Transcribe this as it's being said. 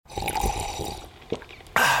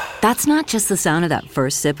That's not just the sound of that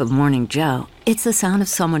first sip of Morning Joe. It's the sound of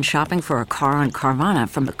someone shopping for a car on Carvana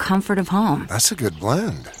from the comfort of home. That's a good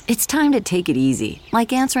blend. It's time to take it easy,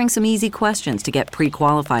 like answering some easy questions to get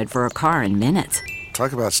pre-qualified for a car in minutes.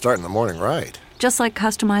 Talk about starting the morning right. Just like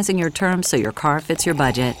customizing your terms so your car fits your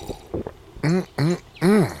budget.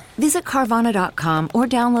 Visit Carvana.com or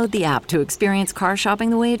download the app to experience car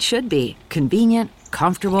shopping the way it should be. Convenient,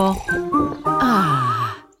 comfortable.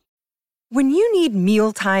 When you need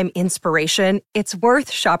mealtime inspiration, it's worth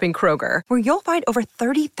shopping Kroger, where you'll find over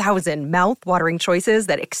 30,000 mouth-watering choices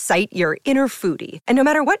that excite your inner foodie. And no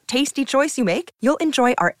matter what tasty choice you make, you'll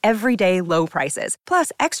enjoy our everyday low prices,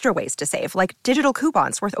 plus extra ways to save, like digital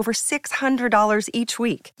coupons worth over $600 each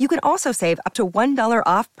week. You can also save up to $1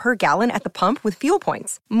 off per gallon at the pump with fuel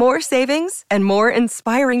points. More savings and more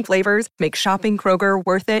inspiring flavors make shopping Kroger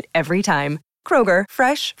worth it every time. Kroger,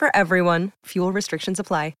 fresh for everyone. Fuel restrictions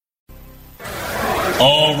apply.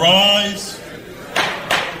 All rise.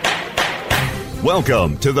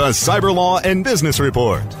 Welcome to the Cyber Law and Business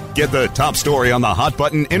Report. Get the top story on the hot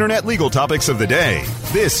button internet legal topics of the day.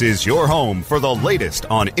 This is your home for the latest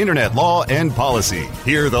on internet law and policy.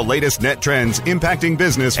 Hear the latest net trends impacting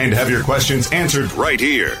business and have your questions answered right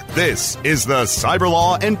here. This is the Cyber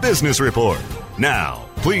Law and Business Report. Now,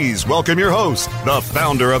 please welcome your host, the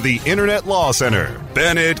founder of the Internet Law Center,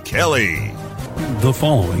 Bennett Kelly. The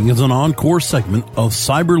following is an encore segment of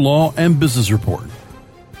Cyber Law and Business Report.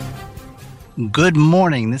 Good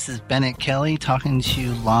morning. This is Bennett Kelly talking to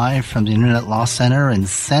you live from the Internet Law Center in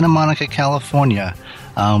Santa Monica, California.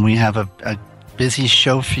 We have a busy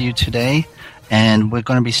show for you today, and we're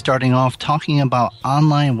going to be starting off talking about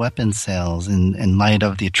online weapon sales in light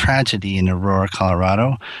of the tragedy in Aurora,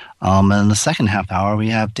 Colorado. And in the second half hour, we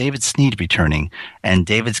have David Sneed returning, and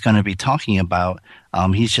David's going to be talking about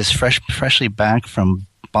he's just freshly back from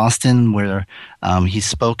Boston, where he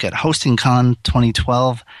spoke at HostingCon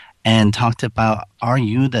 2012 and talked about, are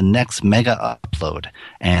you the next mega upload?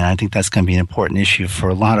 And I think that's going to be an important issue for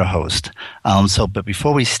a lot of hosts. But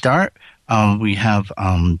before we start, we have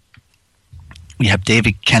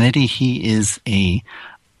David Kennedy. He is a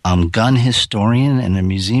gun historian and a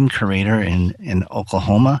museum curator in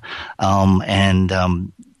Oklahoma.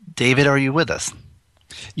 David, are you with us?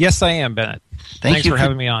 Yes, I am, Bennett. Thanks for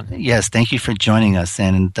having me on. Yes, thank you for joining us,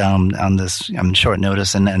 and on this short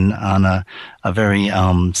notice, and on a very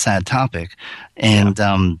sad topic. And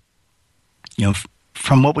from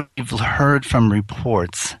what we've heard from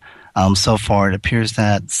reports so far, it appears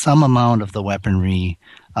that some amount of the weaponry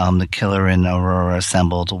the killer in Aurora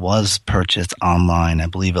assembled was purchased online. I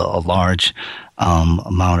believe a large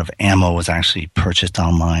amount of ammo was actually purchased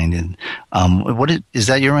online. And is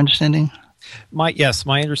that your understanding? My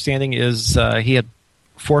understanding is he had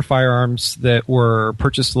 4 firearms that were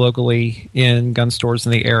purchased locally in gun stores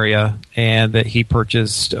in the area, and that he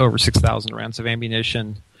purchased over 6,000 rounds of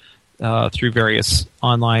ammunition through various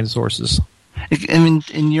online sources. I mean,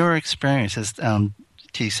 in your experience, to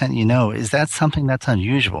the extent you know, is that something that's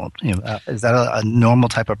unusual? Is that a normal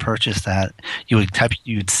type of purchase that you'd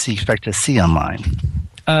expect to see online?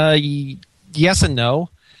 Yes and no.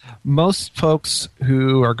 Most folks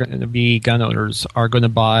who are going to be gun owners are going to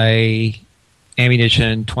buy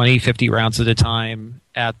ammunition 20, 50 rounds at a time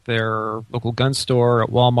at their local gun store, at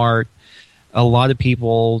Walmart. A lot of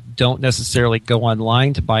people don't necessarily go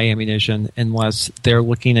online to buy ammunition unless they're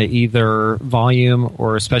looking at either volume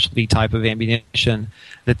or a specialty type of ammunition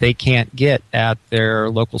that they can't get at their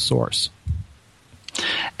local source.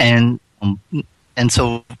 And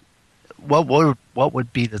so what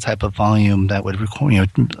would be the type of volume that would record,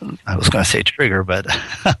 I was going to say trigger, but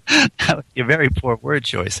a very poor word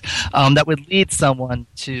choice, that would lead someone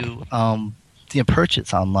to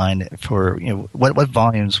purchase online for, what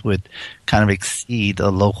volumes would kind of exceed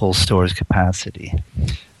a local store's capacity?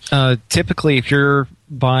 Typically, if you're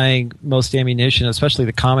buying most ammunition, especially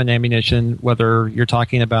the common ammunition, whether you're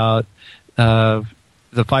talking about the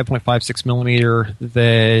 5.56 millimeter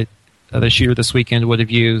that the shooter this weekend would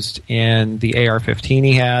have used in the AR-15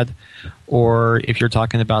 he had, or if you're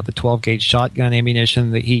talking about the 12-gauge shotgun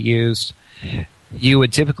ammunition that he used, you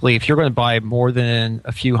would typically, if you're going to buy more than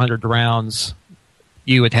a few hundred rounds,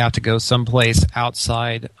 you would have to go someplace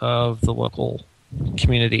outside of the local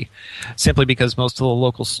community, simply because most of the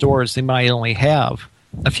local stores, they might only have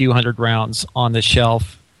a few hundred rounds on the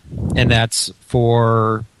shelf, and that's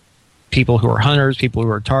for people who are hunters, people who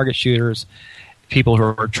are target shooters, people who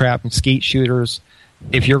are trap and skeet shooters.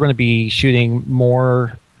 If you're going to be shooting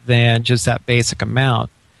more than just that basic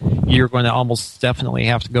amount, you're going to almost definitely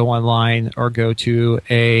have to go online or go to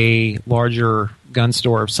a larger gun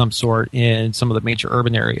store of some sort in some of the major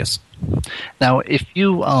urban areas. Now, if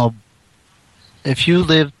you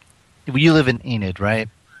live in Enid, right?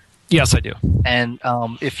 Yes, I do. And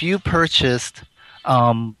if you purchased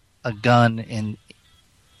a gun in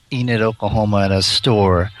Enid, Oklahoma, at a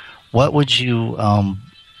store, what would you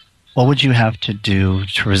have to do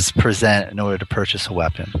to present in order to purchase a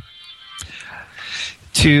weapon?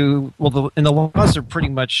 And the laws are pretty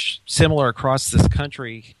much similar across this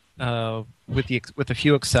country, with a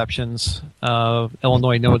few exceptions.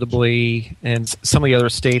 Illinois, notably, and some of the other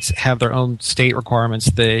states have their own state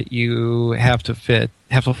requirements that you have to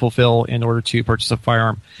fulfill in order to purchase a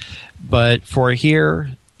firearm. But for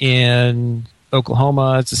here in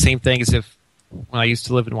Oklahoma, it's the same thing as if when I used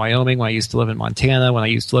to live in Wyoming, when I used to live in Montana, when I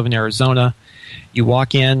used to live in Arizona. You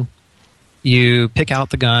walk in, you pick out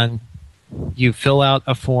the gun, you fill out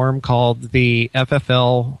a form called the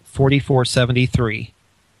FFL 4473.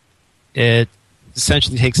 It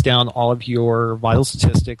essentially takes down all of your vital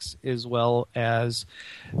statistics as well as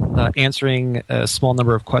answering a small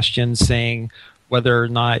number of questions saying whether or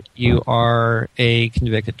not you are a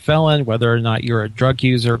convicted felon, whether or not you're a drug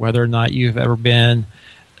user, whether or not you've ever been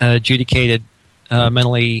adjudicated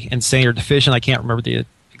mentally insane or deficient. I can't remember the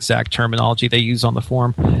exact terminology they use on the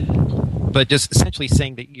form. But just essentially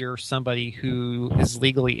saying that you're somebody who is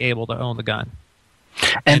legally able to own the gun.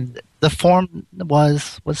 And the form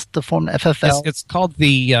what's the form, FFL? It's called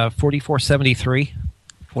the 4473.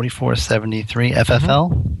 4473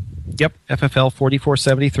 FFL? Yep, FFL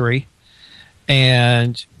 4473.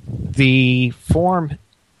 And the form,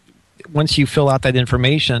 once you fill out that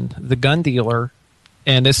information, the gun dealer,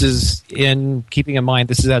 and this is in keeping in mind,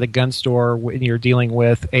 this is at a gun store when you're dealing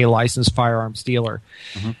with a licensed firearms dealer.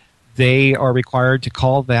 Mm-hmm. They are required to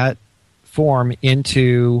call that form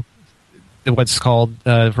into what's called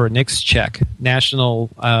for a NICS check, National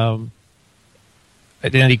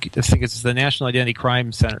Identity. I think it's the National Identity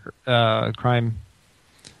Crime Center.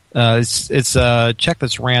 It's a check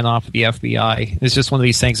that's ran off of the FBI. It's just one of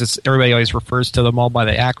these things. Everybody always refers to them all by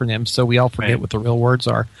the acronym, so we all forget what the real words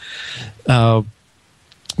are.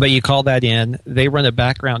 But you call that in. They run a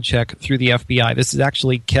background check through the FBI. This is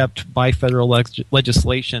actually kept by federal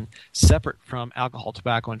legislation separate from alcohol,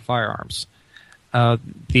 tobacco, and firearms.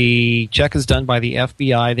 The check is done by the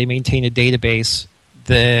FBI. They maintain a database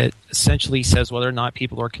that essentially says whether or not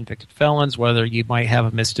people are convicted felons, whether you might have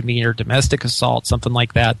a misdemeanor, domestic assault, something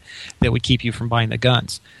like that, that would keep you from buying the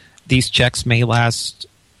guns. These checks may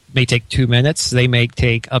take 2 minutes. They may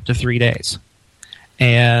take up to 3 days.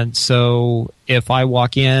 And so if I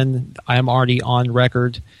walk in, I'm already on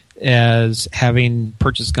record as having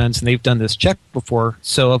purchased guns, and they've done this check before.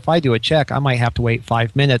 So if I do a check, I might have to wait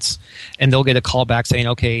 5 minutes, and they'll get a call back saying,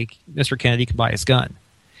 okay, Mr. Kennedy can buy his gun.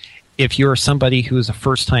 If you're somebody who is a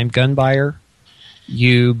first-time gun buyer,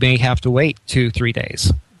 you may have to wait 2-3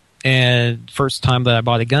 days. And first time that I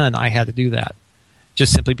bought a gun, I had to do that,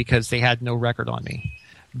 just simply because they had no record on me.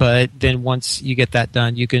 But then once you get that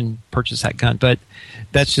done, you can purchase that gun. But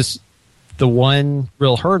that's just the one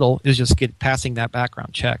real hurdle is just passing that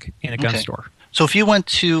background check in a gun store. So if you went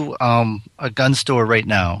to a gun store right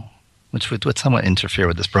now, which would somewhat interfere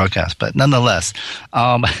with this broadcast, but nonetheless,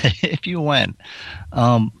 if you went,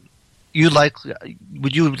 you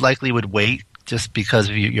likely would wait just because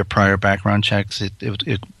of your prior background checks.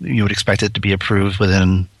 You would expect it to be approved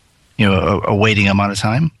within a waiting amount of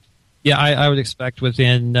time? Yeah, I would expect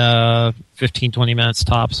within 15, 20 minutes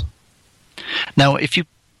tops. Now, if you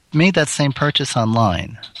made that same purchase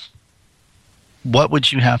online, what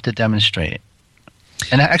would you have to demonstrate?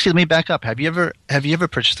 And actually, let me back up. Have you ever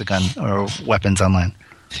purchased a gun or weapons online?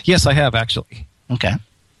 Yes, I have, actually. Okay.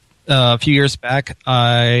 A few years back,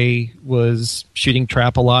 I was shooting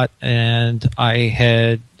trap a lot, and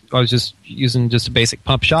I was just using just a basic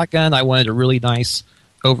pump shotgun. I wanted a really nice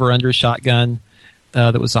over-under shotgun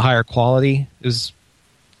that was a higher quality. It was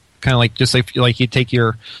kind of like just like you take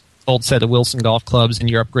your old set of Wilson golf clubs and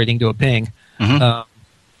you're upgrading to a Ping. Mm-hmm.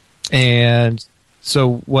 And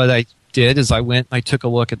so what I did is I went and I took a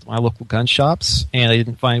look at my local gun shops, and I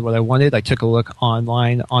didn't find what I wanted. I took a look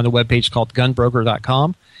online on a webpage called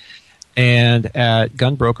gunbroker.com, and at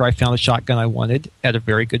Gunbroker I found a shotgun I wanted at a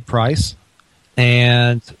very good price,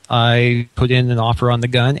 and I put in an offer on the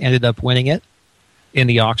gun, ended up winning it in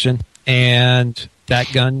the auction, and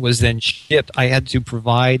that gun was then shipped. I had to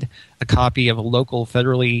provide a copy of a local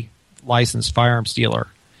federally licensed firearms dealer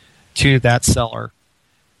to that seller.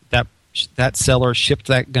 That seller shipped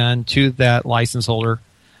that gun to that license holder.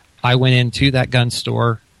 I went into that gun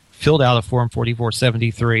store, filled out a Form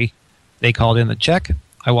 4473. They called in the check.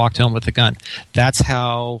 I walked home with a gun. That's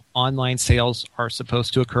how online sales are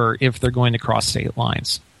supposed to occur if they're going to cross state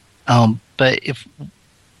lines. But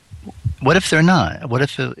what if they're not? What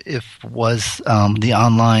if it was the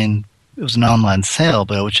online? It was an online sale,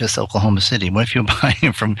 but it was just Oklahoma City. What if you're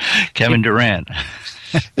buying from Kevin Durant?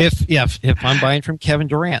 If I'm buying from Kevin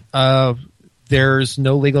Durant, there's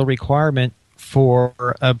no legal requirement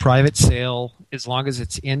for a private sale as long as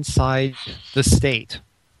it's inside the state.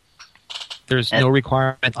 There's no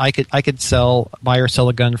requirement. I could buy or sell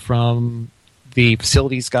a gun from the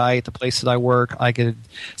facilities guy at the place that I work. I could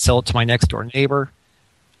sell it to my next door neighbor.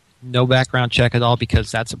 No background check at all,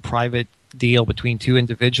 because that's a private deal between two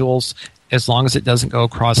individuals. As long as it doesn't go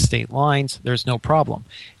across state lines, there's no problem.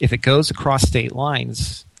 If it goes across state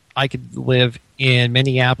lines, I could live in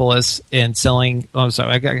Minneapolis and selling.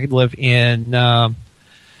 I could live in.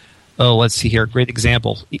 Let's see here. Great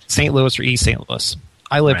example: St. Louis or East St. Louis.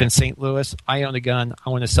 I live in St. Louis. I own a gun. I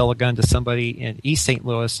want to sell a gun to somebody in East St.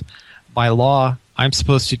 Louis. By law, I'm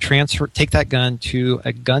supposed to take that gun to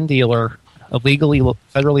a gun dealer, a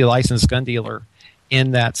federally licensed gun dealer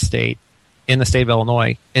in that state, in the state of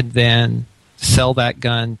Illinois, and then sell that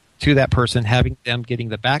gun to that person, having them getting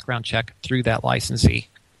the background check through that licensee.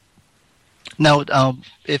 Now,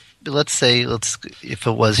 if it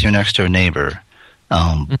was your next door neighbor,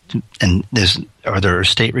 and are there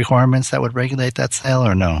state requirements that would regulate that sale,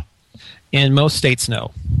 or no? In most states,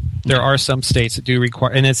 no. There are some states that do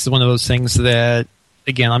require, and it's one of those things that,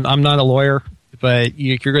 again, I'm not a lawyer, but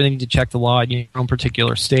you're going to need to check the law in your own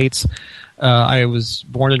particular states. I was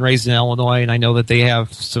born and raised in Illinois, and I know that they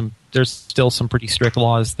have there's still some pretty strict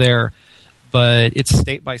laws there, but it's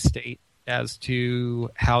state by state as to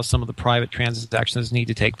how some of the private transactions need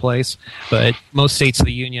to take place. But most states of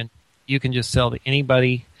the union, you can just sell to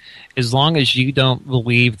anybody as long as you don't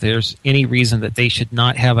believe there's any reason that they should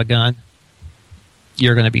not have a gun.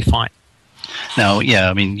 You're going to be fine. Now,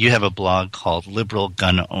 you have a blog called Liberal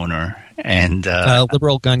Gun Owner, and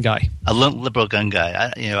Liberal Gun Guy. A liberal gun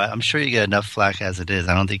guy. I'm sure you get enough flack as it is.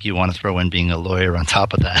 I don't think you want to throw in being a lawyer on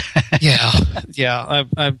top of that. Yeah.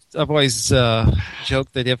 I've always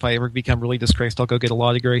joked that if I ever become really disgraced, I'll go get a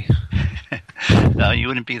law degree. No, you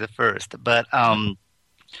wouldn't be the first. But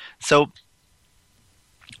so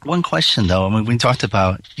one question though. I mean, we talked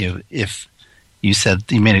about if you said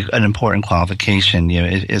you made an important qualification.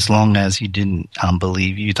 As long as you didn't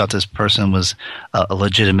believe, you thought this person was a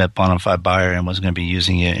legitimate bona fide buyer and was going to be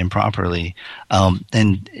using it improperly.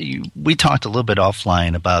 We talked a little bit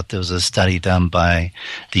offline about there was a study done by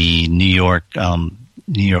the New York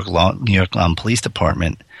Police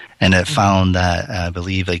Department, and it found that I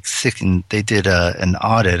believe they did an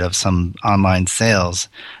audit of some online sales.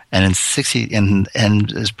 And in 60, and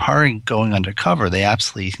as part of going undercover, they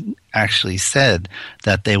actually said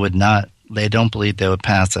that they don't believe they would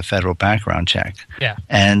pass a federal background check. Yeah.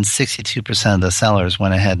 And 62% of the sellers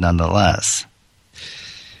went ahead nonetheless.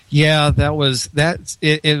 Yeah,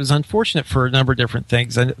 it was unfortunate for a number of different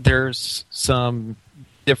things. And there's some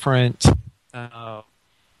different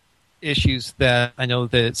issues that I know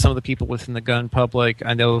that some of the people within the gun public,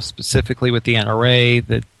 I know specifically with the NRA,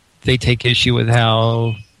 that they take issue with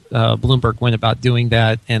how Bloomberg went about doing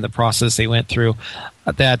that and the process they went through.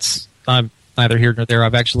 I'm neither here nor there.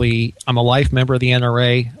 I'm a life member of the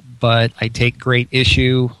NRA, but I take great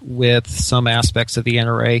issue with some aspects of the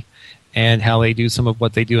NRA and how they do some of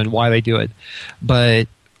what they do and why they do it. But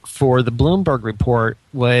for the Bloomberg report,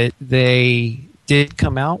 what they did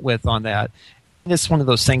come out with on that, and it's one of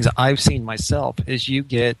those things I've seen myself, is you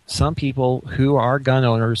get some people who are gun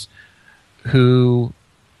owners who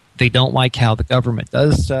they don't like how the government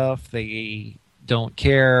does stuff. They don't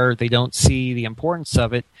care. They don't see the importance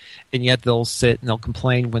of it. And yet they'll sit and they'll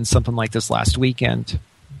complain when something like this last weekend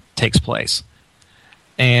takes place.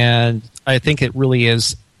 And I think it really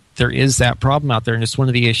is, there is that problem out there. And it's one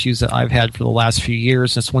of the issues that I've had for the last few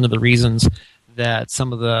years. And it's one of the reasons that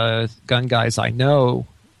some of the gun guys I know,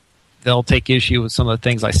 they'll take issue with some of the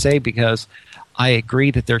things I say, because I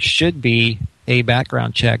agree that there should be a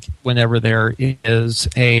background check whenever there is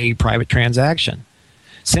a private transaction,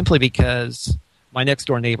 simply because my next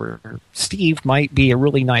door neighbor, Steve, might be a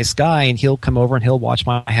really nice guy, and he'll come over and he'll watch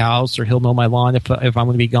my house or he'll mow my lawn if I'm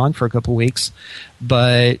going to be gone for a couple of weeks.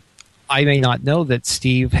 But I may not know that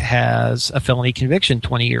Steve has a felony conviction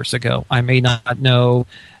 20 years ago. I may not know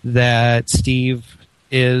that Steve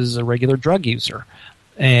is a regular drug user.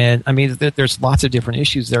 And I mean, there's lots of different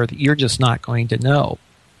issues there that you're just not going to know.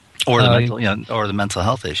 Or the mental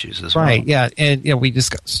health issues as well. Right, yeah. And we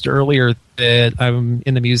discussed earlier that I'm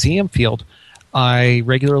in the museum field. I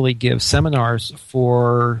regularly give seminars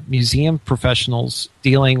for museum professionals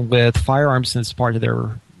dealing with firearms as part of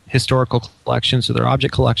their historical collections or their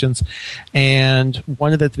object collections. And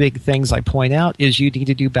one of the big things I point out is you need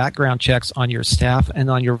to do background checks on your staff and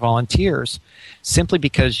on your volunteers, simply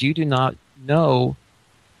because you do not know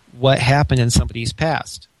what happened in somebody's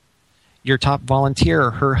past. Your top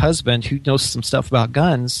volunteer, her husband, who knows some stuff about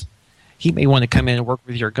guns, he may want to come in and work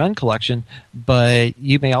with your gun collection, but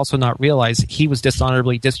you may also not realize he was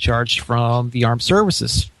dishonorably discharged from the armed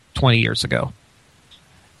services 20 years ago.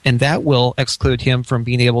 And that will exclude him from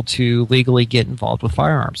being able to legally get involved with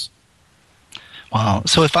firearms. Wow.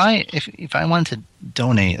 So if I wanted to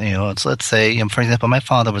donate, let's say, for example, my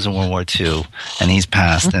father was in World War II and he's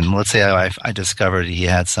passed, and let's say I discovered he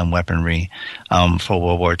had some weaponry for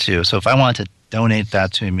World War II. So if I wanted to donate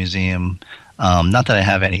that to a museum, not that I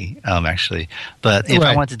have any, actually, but if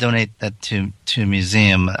I wanted to donate that to a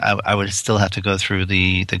museum, I would still have to go through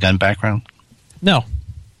the gun background? No.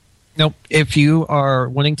 Nope. If you are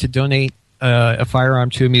wanting to donate a firearm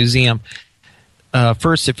to a museum,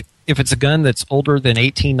 first, if it's a gun that's older than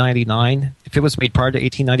 1899, if it was made prior to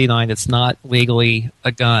 1899, it's not legally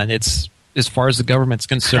a gun. It's, as far as the government's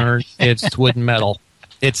concerned, it's wood and metal.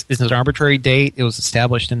 It's an arbitrary date. It was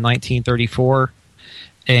established in 1934.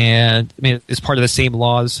 And I mean, it's part of the same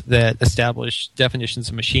laws that established definitions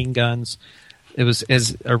of machine guns. It was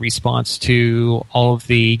as a response to all of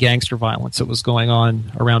the gangster violence that was going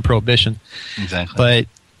on around Prohibition. Exactly. But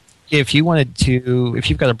if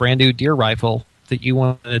you've got a brand new deer rifle that you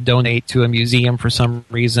want to donate to a museum for some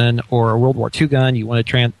reason, or a World War II gun you want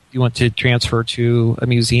to transfer to a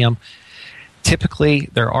museum, typically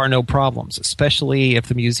there are no problems, especially if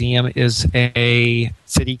the museum is a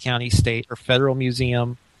city, county, state, or federal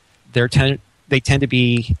museum. They tend to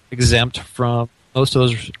be exempt from most of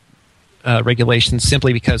those regulations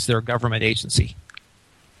simply because they're a government agency.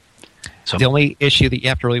 So the only issue that you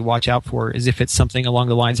have to really watch out for is if it's something along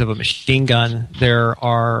the lines of a machine gun. There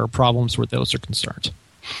are problems where those are concerned.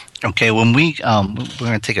 Okay, when we're going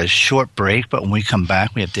to take a short break, but when we come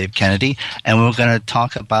back, we have Dave Kennedy, and we're going to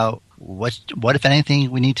talk about what, if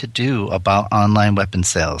anything, we need to do about online weapon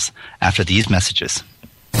sales after these messages.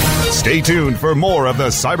 Stay tuned for more of the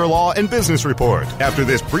Cyber Law and Business Report after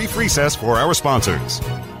this brief recess for our sponsors.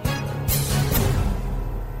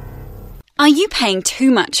 Are you paying too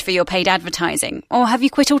much for your paid advertising, or have you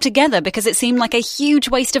quit altogether because it seemed like a huge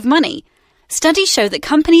waste of money? Studies show that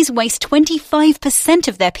companies waste 25%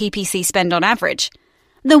 of their PPC spend on average.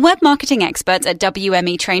 The web marketing experts at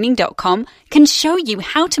WMEtraining.com can show you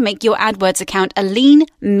how to make your AdWords account a lean,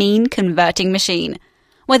 mean converting machine.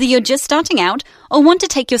 Whether you're just starting out or want to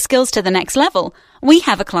take your skills to the next level, we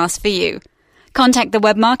have a class for you. Contact the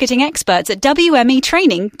web marketing experts at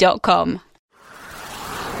WMEtraining.com.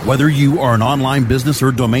 Whether you are an online business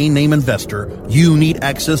or domain name investor, you need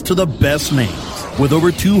access to the best names. With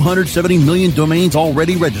over 270 million domains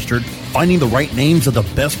already registered, finding the right names at the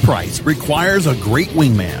best price requires a great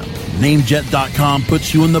wingman. Namejet.com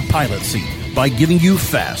puts you in the pilot seat by giving you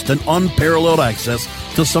fast and unparalleled access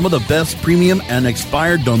to some of the best premium and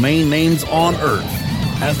expired domain names on earth.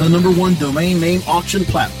 As the #1 domain name auction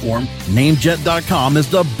platform, Namejet.com is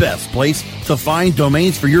the best place to find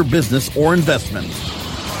domains for your business or investment.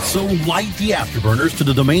 So light the afterburners to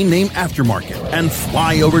the domain name aftermarket and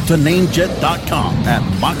fly over to Namejet.com at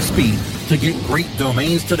Mach speed to get great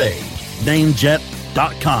domains today.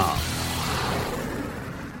 Namejet.com.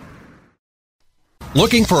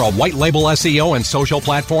 Looking for a white label SEO and social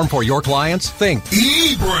platform for your clients? Think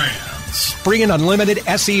eBrands. Free and unlimited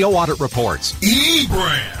SEO audit reports.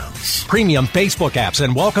 eBrands. Premium Facebook apps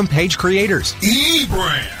and welcome page creators.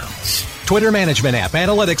 eBrands. Twitter management app,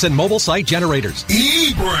 analytics, and mobile site generators.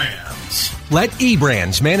 eBrands. Let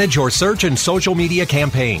eBrands manage your search and social media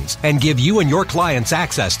campaigns and give you and your clients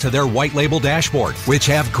access to their white label dashboard, which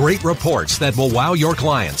have great reports that will wow your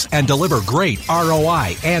clients and deliver great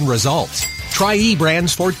ROI and results. Try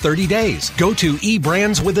eBrands for 30 days. Go to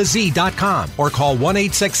eBrandsWithAZ.com or call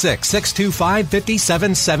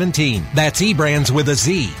 1-866-625-5717. That's eBrands with a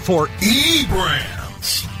Z for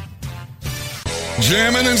eBrands.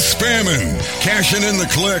 Jamming and spamming, cashing in the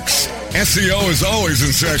clicks. SEO is always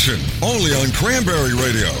in session. Only on Cranberry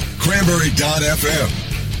Radio, Cranberry.fm.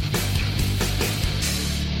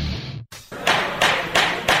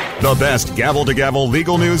 The best gavel-to-gavel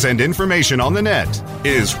legal news and information on the net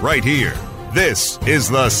is right here. This is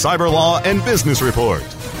the Cyber Law and Business Report.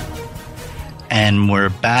 And we're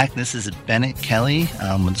back. This is Bennett Kelly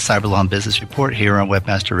with the Cyber Law and Business Report here on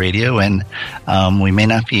Webmaster Radio. And we may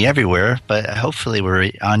not be everywhere, but hopefully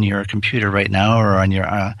we're on your computer right now, or on your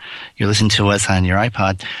you're listening to us on your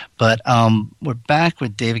iPod. But we're back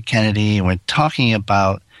with David Kennedy, and we're talking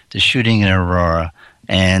about the shooting in Aurora.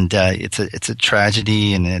 And it's a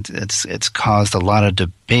tragedy, and it's caused a lot of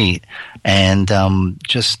debate. And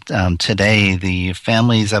just today, the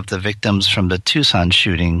families of the victims from the Tucson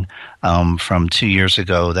shooting from 2 years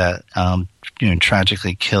ago that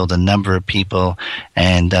tragically killed a number of people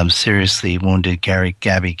and seriously wounded Gabby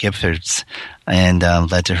Giffords, and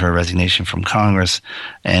led to her resignation from Congress.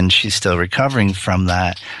 And she's still recovering from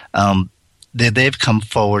that. They've come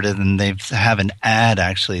forward, and they have an ad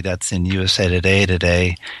actually that's in USA Today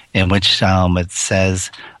today, in which it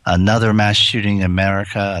says, "Another mass shooting in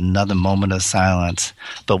America, another moment of silence,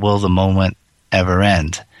 but will the moment ever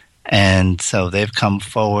end?" And so they've come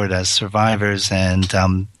forward as survivors,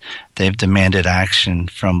 and they've demanded action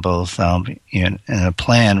from both, and a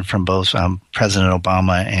plan from both President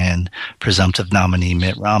Obama and presumptive nominee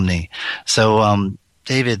Mitt Romney. So,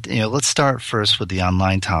 David, let's start first with the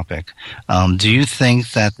online topic. Do you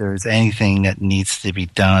think that there's anything that needs to be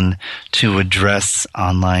done to address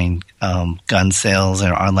online gun sales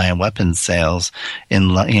and online weapons sales in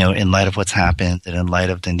light of what's happened and in light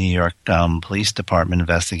of the New York Police Department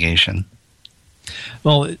investigation?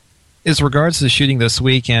 Well, as regards to the shooting this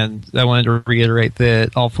weekend, I wanted to reiterate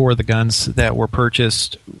that all four of the guns that were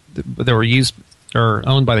purchased, that were used or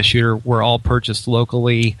owned by the shooter, were all purchased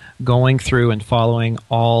locally, going through and following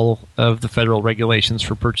all of the federal regulations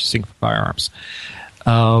for purchasing firearms.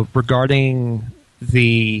 Regarding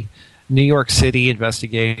the New York City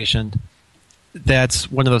investigation,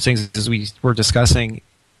 that's one of those things, as we were discussing.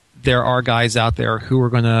 There are guys out there who are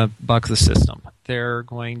going to buck the system. They're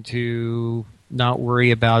going to not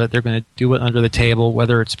worry about it. They're going to do it under the table,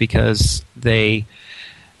 whether it's because they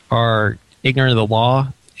are ignorant of the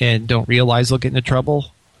law and don't realize they'll get into trouble,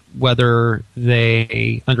 whether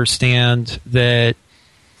they understand that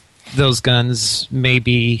those guns may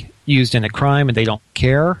be used in a crime and they don't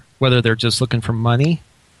care, whether they're just looking for money.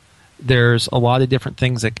 There's a lot of different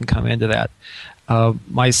things that can come into that.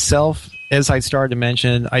 Myself, as I started to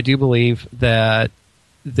mention, I do believe that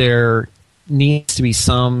there needs to be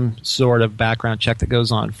some sort of background check that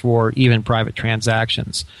goes on for even private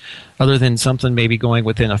transactions. Other than something maybe going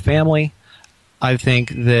within a family, I think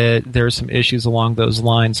that there's some issues along those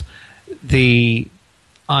lines.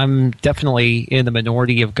 I'm definitely in the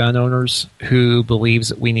minority of gun owners who believes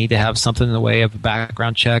that we need to have something in the way of a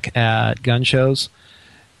background check at gun shows,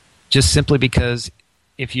 just simply because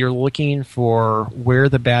if you're looking for where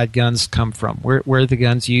the bad guns come from, where the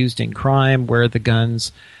guns used in crime, where the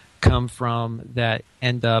guns come from that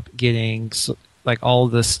end up getting, like, all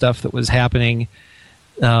of the stuff that was happening,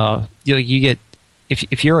 you get,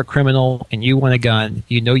 if you're a criminal and you want a gun,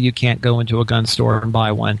 you can't go into a gun store and buy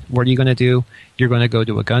one. What are you going to do? You're going to go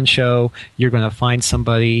to a gun show. You're going to find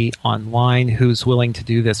somebody online who's willing to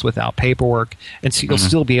do this without paperwork, and so you'll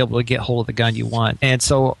still be able to get hold of the gun you want. And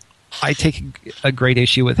so I take a great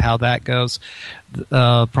issue with how that goes.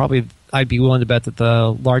 Probably I'd be willing to bet that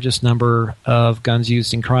the largest number of guns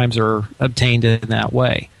used in crimes are obtained in that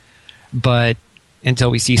way. But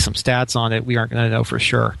until we see some stats on it, we aren't going to know for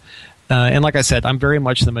sure. And like I said, I'm very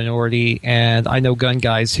much the minority, and I know gun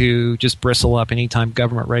guys who just bristle up anytime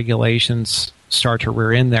government regulations start to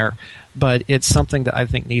rear in there. But it's something that I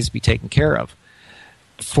think needs to be taken care of.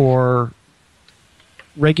 For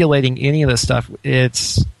regulating any of this stuff,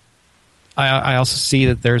 I also see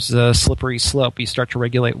that there's a slippery slope. You start to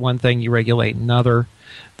regulate one thing, you regulate another.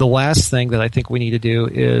 The last thing that I think we need to do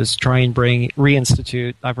is try and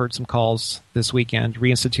reinstitute, I've heard some calls this weekend,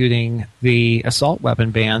 reinstituting the assault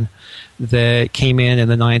weapon ban that came in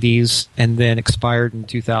the 90s and then expired in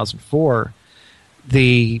 2004.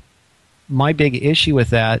 My big issue with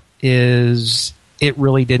that is it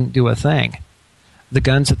really didn't do a thing. The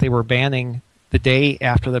guns that they were banning, the day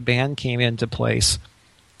after the ban came into place,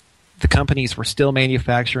 the companies were still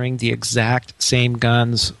manufacturing the exact same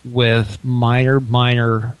guns with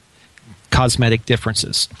minor cosmetic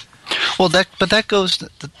differences. Well, that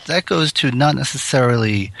goes to not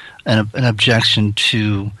necessarily an objection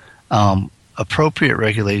to appropriate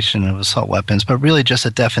regulation of assault weapons, but really just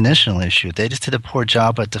a definitional issue. They just did a poor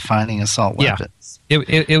job at defining assault weapons.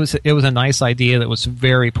 It was a nice idea that was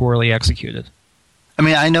very poorly executed. I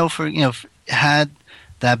mean, I know had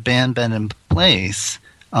that ban been in place,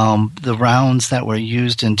 the rounds that were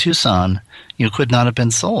used in Tucson, could not have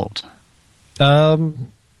been sold. Well,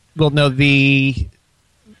 no,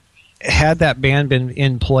 had that ban been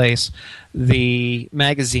in place, the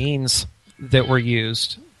magazines that were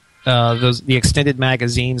used, the extended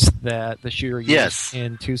magazines that the shooter used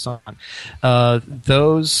in Tucson,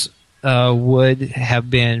 those would have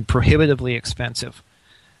been prohibitively expensive.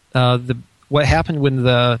 What happened when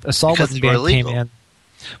the assault weapon ban came in?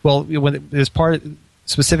 Well, when it was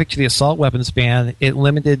specific to the assault weapons ban, it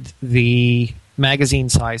limited the magazine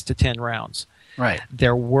size to 10 rounds. Right.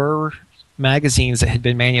 There were magazines that had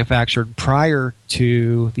been manufactured prior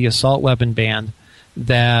to the assault weapon ban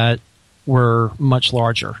that were much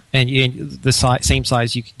larger, and the same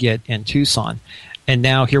size you could get in Tucson. And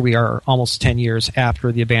now here we are almost 10 years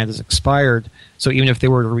after the ban has expired. So even if they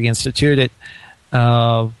were to reinstitute it,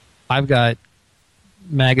 I've got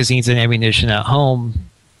magazines and ammunition at home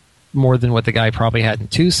more than what the guy probably had in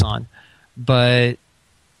Tucson. But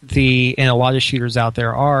and a lot of shooters out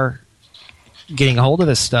there are getting a hold of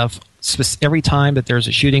this stuff. Every time that there's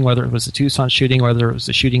a shooting, whether it was the Tucson shooting, whether it was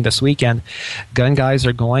the shooting this weekend, gun guys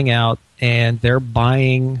are going out and they're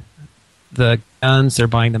buying the guns, they're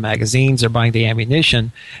buying the magazines, they're buying the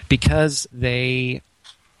ammunition because they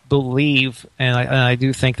believe, and I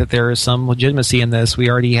do think that there is some legitimacy in this. We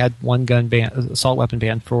already had one gun ban, assault weapon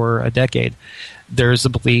ban for a decade. There's a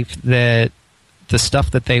belief that the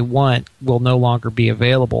stuff that they want will no longer be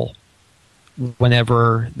available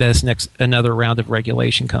whenever another round of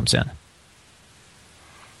regulation comes in.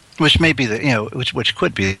 Which may be which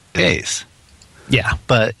could be the case. Yeah,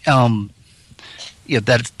 but that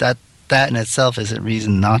in itself isn't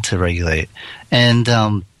reason not to regulate. And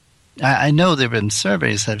I know there have been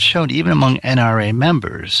surveys that have shown, even among NRA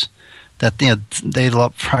members, that the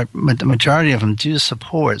majority of them do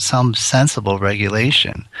support some sensible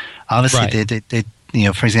regulation. Obviously, they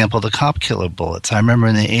for example, the cop killer bullets. I remember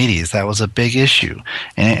in the 80s that was a big issue,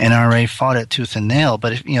 and NRA fought it tooth and nail.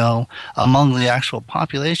 But among the actual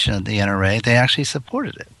population of the NRA, they actually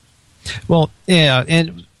supported it. Well, yeah,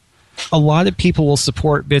 and a lot of people will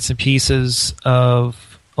support bits and pieces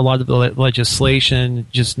of a lot of the legislation,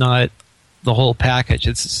 just not the whole package.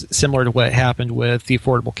 It's similar to what happened with the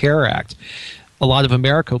Affordable Care Act. A lot of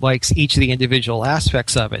America likes each of the individual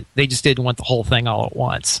aspects of it. They just didn't want the whole thing all at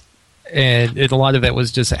once. And a lot of it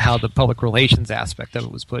was just how the public relations aspect of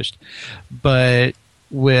it was pushed. But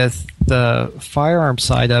with the firearm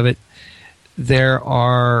side of it, there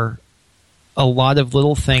are a lot of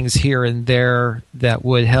little things here and there that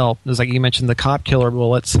would help. It was like you mentioned the cop killer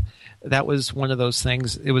bullets. That was one of those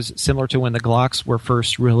things. It was similar to when the Glocks were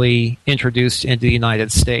first really introduced into the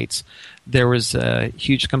United States. There was a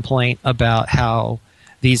huge complaint about how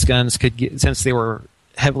these guns could get, since they were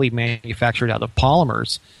heavily manufactured out of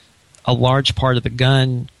polymers, a large part of the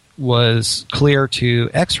gun was clear to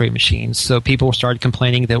X-ray machines. So people started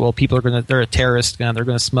complaining that, well, they're a terrorist gun, they're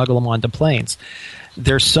going to smuggle them onto planes.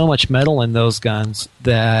 There's so much metal in those guns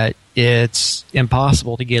that it's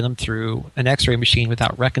impossible to get them through an X-ray machine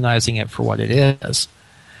without recognizing it for what it is.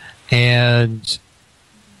 And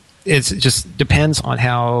it just depends on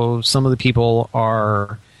how some of the people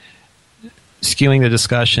are skewing the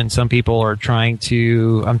discussion. Some people are I'm trying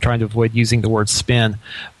to avoid using the word spin,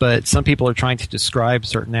 but some people are trying to describe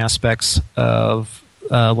certain aspects of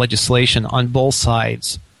legislation on both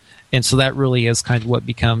sides. And so that really is kind of what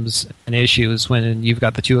becomes an issue, is when you've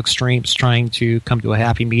got the two extremes trying to come to a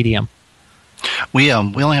happy medium. We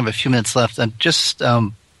only have a few minutes left, and just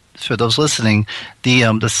for those listening,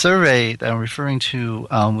 the survey that I'm referring to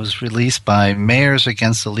was released by Mayors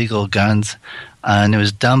Against Illegal Guns, and it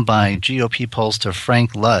was done by GOP pollster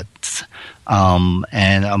Frank Lutz,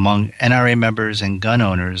 and among NRA members and gun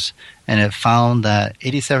owners. And it found that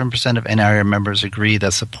 87% of NRA members agree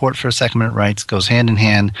that support for Second Amendment rights goes hand in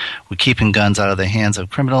hand with keeping guns out of the hands of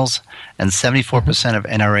criminals, and 74% of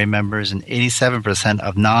NRA members and 87%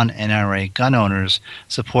 of non-NRA gun owners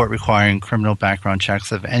support requiring criminal background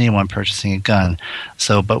checks of anyone purchasing a gun.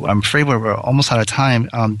 So, but I'm afraid we're almost out of time.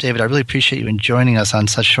 David, I really appreciate you joining us on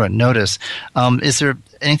such short notice. Is there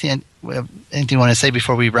anything you want to say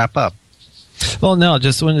before we wrap up? Well, no,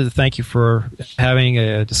 just wanted to thank you for having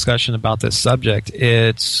a discussion about this subject.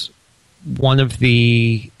 It's one of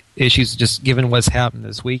the issues, just given what's happened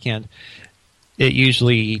this weekend. It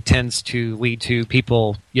usually tends to lead to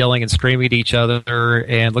people yelling and screaming at each other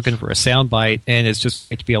and looking for a soundbite, and it's just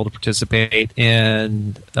great to be able to participate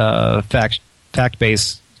in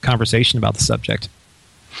fact-based conversation about the subject.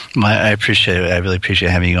 I appreciate it. I really appreciate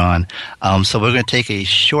having you on. So we're going to take a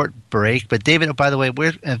short break. But David, by the way,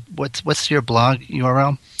 what's your blog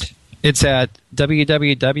URL? It's at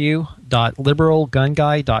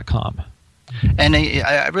www.liberalgunguy.com. And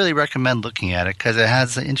I really recommend looking at it because it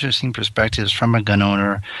has interesting perspectives from a gun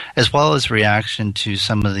owner, as well as reaction to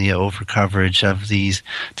some of the overcoverage of these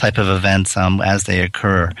type of events as they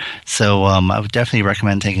occur. So I would definitely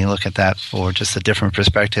recommend taking a look at that for just a different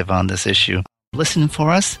perspective on this issue. Listen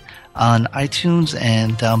for us on iTunes,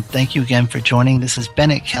 and thank you again for joining. This is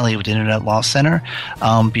Bennett Kelly with the Internet Law Center.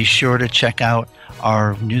 Be sure to check out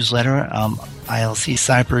our newsletter, ILC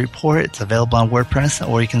Cyber Report. It's available on WordPress,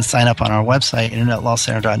 or you can sign up on our website,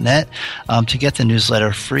 internetlawcenter.net, to get the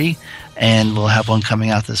newsletter free. And we'll have one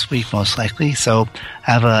coming out this week, most likely. So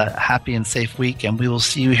have a happy and safe week, and we will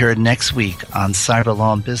see you here next week on Cyber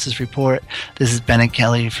Law and Business Report. This is Bennett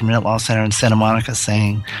Kelly from Internet Law Center in Santa Monica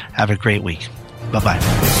saying have a great week. Bye-bye.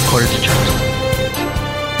 Court is adjourned.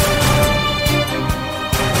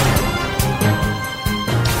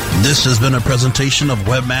 This has been a presentation of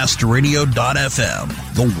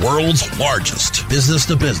WebmasterRadio.fm, the world's largest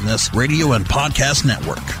business-to-business radio and podcast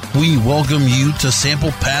network. We welcome you to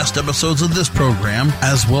sample past episodes of this program,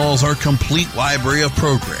 as well as our complete library of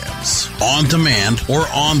programs, on demand or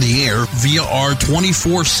on the air via our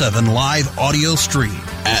 24/7 live audio stream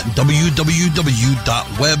at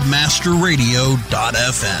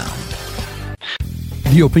www.webmasterradio.fm.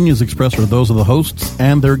 The opinions expressed are those of the hosts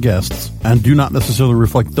and their guests and do not necessarily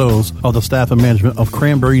reflect those of the staff and management of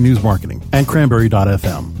Cranberry News Marketing and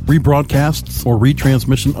Cranberry.fm. Rebroadcasts or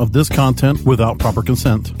retransmission of this content without proper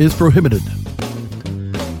consent is prohibited.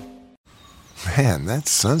 Man, that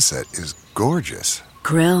sunset is gorgeous.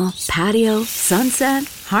 Grill, patio, sunset.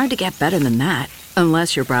 Hard to get better than that.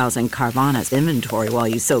 Unless you're browsing Carvana's inventory while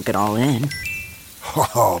you soak it all in.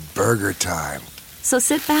 Oh, burger time. So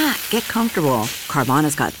sit back, get comfortable.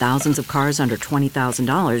 Carvana's got thousands of cars under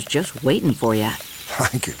 $20,000 just waiting for you.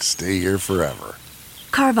 I could stay here forever.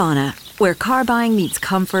 Carvana, where car buying meets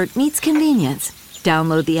comfort, meets convenience.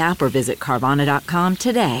 Download the app or visit Carvana.com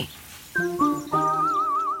today.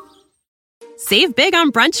 Save big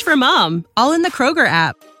on brunch for mom, all in the Kroger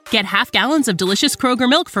app. Get half gallons of delicious Kroger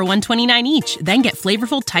milk for $1.29 each. Then get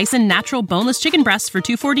flavorful Tyson natural boneless chicken breasts for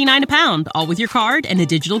 $2.49 a pound, all with your card and a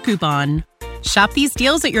digital coupon. Shop these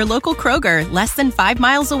deals at your local Kroger, less than 5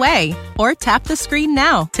 miles away. Or tap the screen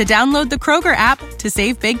now to download the Kroger app to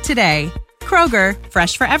save big today. Kroger,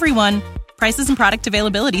 fresh for everyone. Prices and product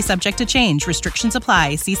availability subject to change. Restrictions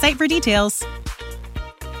apply. See site for details.